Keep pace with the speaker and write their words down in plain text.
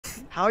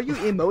How are you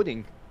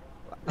emoting?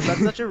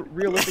 That's such a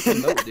realistic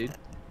emote, dude.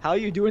 How are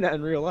you doing that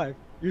in real life?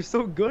 You're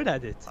so good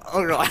at it.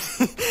 Oh god.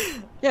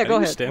 Yeah, go How do you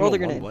ahead. stand Roll on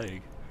the one grenade.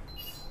 leg?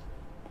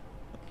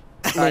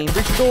 Lane.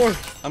 Breach the door.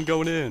 I'm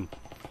going in.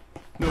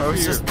 No I was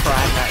fear. just prime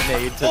that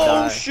nade to Oh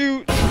die.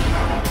 shoot!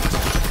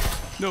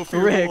 No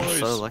fear, Rick. boys.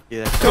 So lucky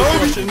that. We're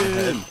pushing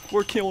in.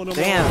 We're killing them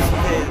Damn.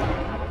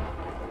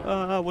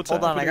 all. Okay. What's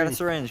Hold on, I got a happening?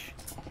 syringe.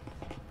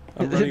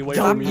 I'm running away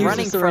Don't from use you. the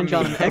running syringe from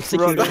on me. him.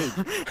 Execute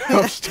him.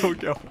 I'm still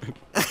going.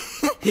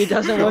 He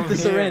doesn't want the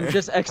Come syringe. here.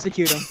 Just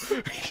execute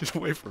him. He's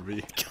away from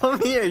me.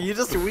 Come here, you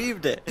just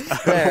weaved it. I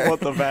don't There.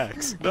 want the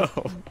vax. No.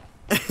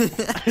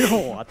 I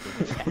don't want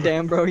this.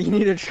 Damn, bro, you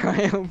need to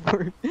try out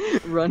for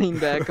running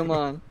back. Come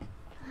on.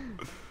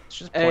 It's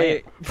just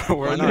Hey, Bro,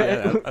 we're not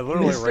yet. I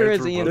literally Mr. ran is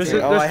through the both There's of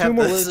a- them. Oh, I there's two have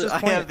more this. just I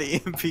point have the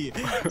EMP.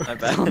 My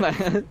bad.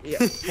 dumbass.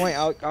 Yeah, point.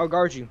 I'll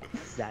guard you.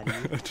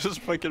 Zaddy.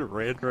 Just fucking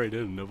ran right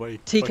in. Nobody.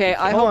 TK,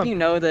 I Hold hope on. you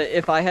know that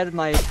if I had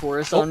my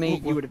Taurus on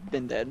me, oh, you would have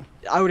been dead.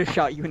 I would have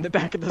shot you in the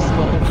back of the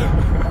skull.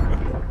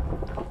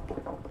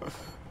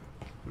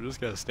 We're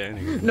just kind of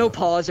standing here. No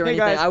pause or Hey,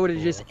 anything. guys. I would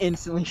have just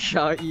instantly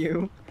shot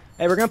you.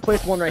 Hey, we're gonna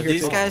place one right Are here.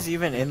 these too. guys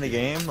even in the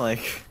game?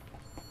 Like.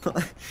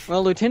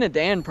 Well, Lieutenant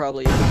Dan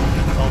probably is.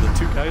 Oh, the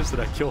two guys that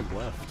I killed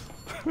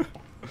left.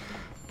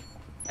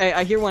 Hey,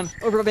 I hear one.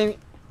 Over by me.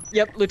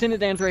 Yep, Lieutenant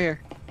Dan's right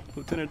here.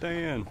 Lieutenant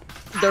Dan.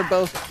 They're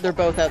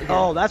both out here.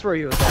 Oh, that's where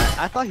he was at.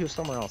 I thought he was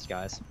somewhere else,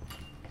 guys.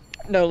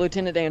 No,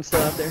 Lieutenant Dan's still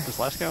out there. This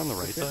last guy on the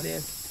right side?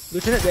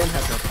 Lieutenant Dan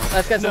has no phone.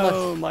 That's got someone.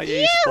 No, my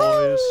ace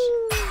boys.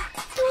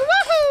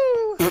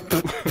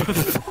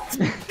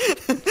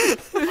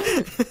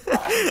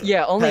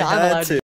 Yeah, only I I'm had allowed to.